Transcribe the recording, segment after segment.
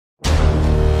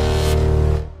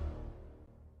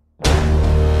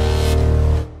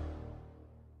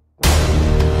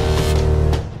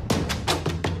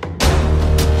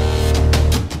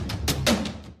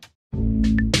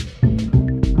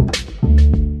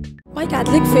My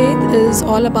Catholic faith is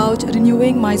all about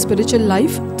renewing my spiritual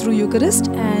life through Eucharist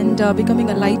and becoming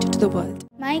a light to the world.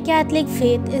 My Catholic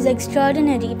faith is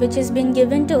extraordinary, which has been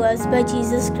given to us by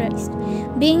Jesus Christ.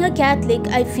 Being a Catholic,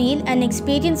 I feel and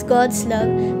experience God's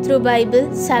love through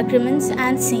Bible, sacraments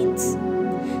and saints.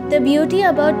 The beauty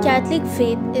about Catholic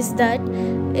faith is that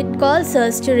it calls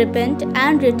us to repent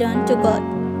and return to God.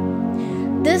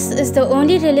 This is the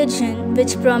only religion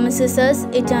which promises us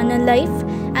eternal life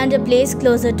and a place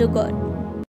closer to God.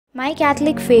 My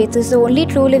Catholic faith is the only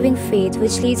true living faith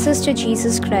which leads us to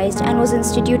Jesus Christ and was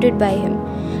instituted by Him.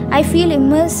 I feel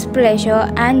immense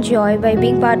pleasure and joy by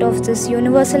being part of this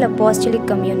universal apostolic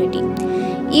community.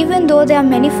 Even though there are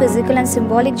many physical and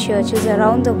symbolic churches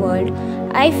around the world,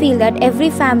 I feel that every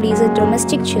family is a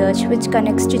domestic church which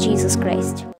connects to Jesus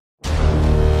Christ.